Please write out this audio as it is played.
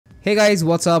Hey guys,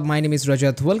 what's up? My name is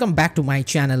Rajat. Welcome back to my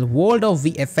channel World of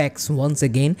VFX once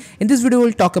again. In this video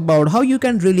we'll talk about how you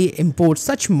can really import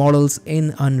such models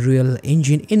in Unreal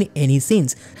Engine in any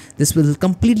scenes. This will be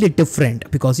completely different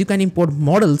because you can import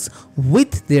models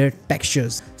with their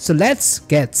textures. So let's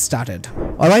get started.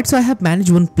 Alright, so I have managed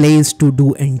one place to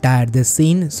do entire this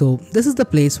scene. So this is the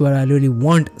place where I really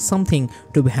want something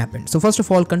to be happen. So first of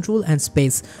all, Control and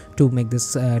Space to make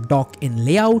this dock in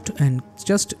layout and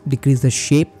just decrease the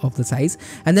shape of the size,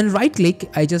 and then right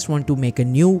click. I just want to make a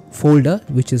new folder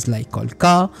which is like called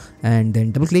car, and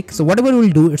then double click. So whatever we'll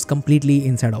do, it's completely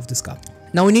inside of this car.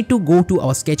 Now we need to go to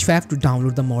our Sketchfab to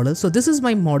download the model. So this is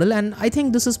my model and I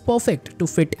think this is perfect to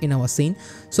fit in our scene.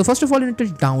 So first of all, you need to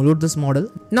download this model.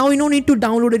 Now you don't need to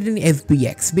download it in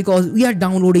FBX because we are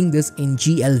downloading this in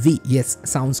GLV. Yes,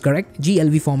 sounds correct.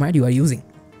 GLV format you are using.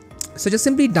 So just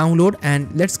simply download, and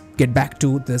let's get back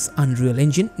to this Unreal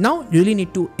Engine. Now you really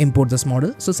need to import this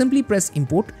model. So simply press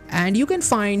import and you can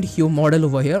find your model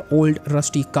over here, old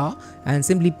rusty car, and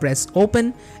simply press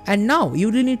open. And now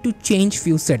you really need to change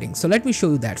few settings. So let me show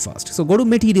you that first. So go to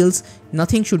materials,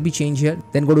 nothing should be changed here.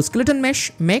 Then go to skeleton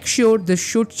mesh, make sure this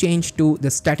should change to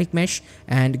the static mesh,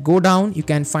 and go down. You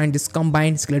can find this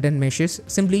combined skeleton meshes.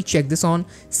 Simply check this on.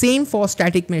 Same for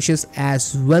static meshes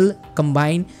as well,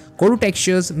 combine. Go to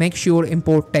textures, make sure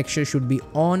import texture should be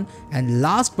on, and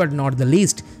last but not the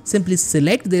least, simply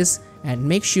select this and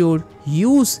make sure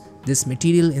use this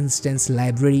material instance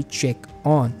library check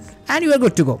on, and you are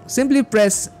good to go. Simply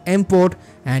press import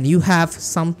and you have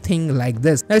something like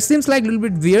this. Now it seems like a little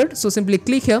bit weird, so simply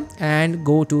click here and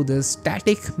go to the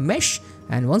static mesh,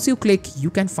 and once you click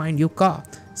you can find your car.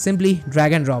 Simply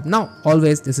drag and drop. Now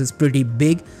always this is pretty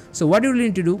big, so what you really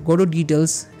need to do, go to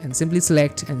details and simply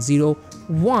select and 0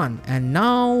 1, and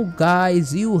now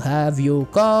guys you have your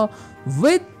car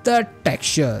with the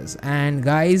textures. And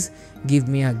guys, give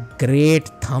me a great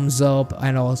thumbs up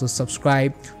and also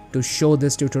subscribe to show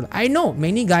this tutorial. I know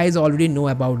many guys already know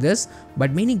about this,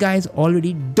 but many guys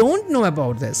already don't know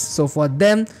about this, so for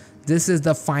them this is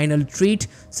the final treat.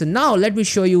 So now let me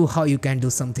show you how you can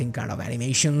do something kind of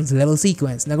animations, level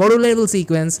sequence. Now go to level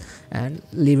sequence and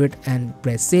leave it and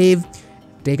press save.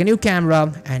 Take a new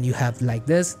camera and you have like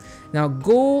this. Now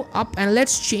go up and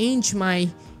let's change my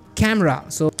camera.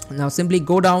 So now simply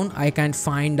go down. I can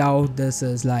find out this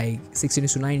is like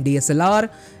 16:9 DSLR,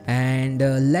 and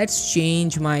let's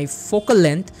change my focal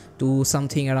length to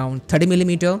something around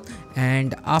 30mm,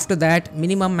 and after that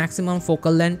minimum maximum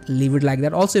focal length, leave it like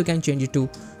that. Also you can change it to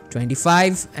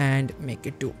 25 and make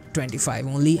it to 25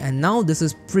 only, and now this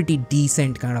is pretty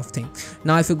decent kind of thing.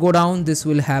 Now if you go down, this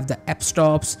will have the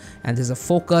f-stops and there's a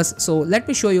focus. So let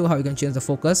me show you how you can change the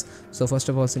focus. So first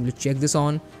of all, simply check this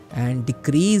on and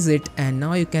decrease it, and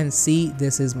now you can see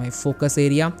this is my focus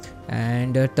area,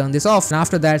 and turn this off. And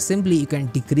after that, simply you can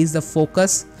decrease the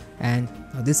focus, and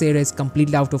this area is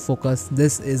completely out of focus.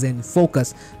 This is in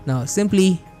focus. Now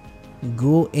simply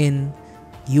go in,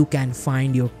 you can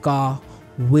find your car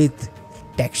with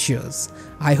textures.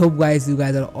 I hope guys you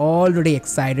guys are already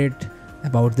excited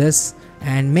about this,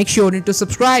 and make sure you need to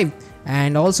subscribe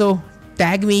and also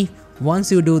tag me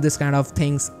once you do this kind of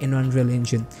things in Unreal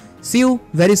Engine. See you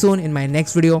very soon in my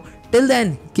next video. Till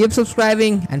then, keep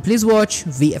subscribing and please watch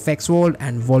VFX World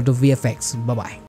and World of VFX. Bye bye.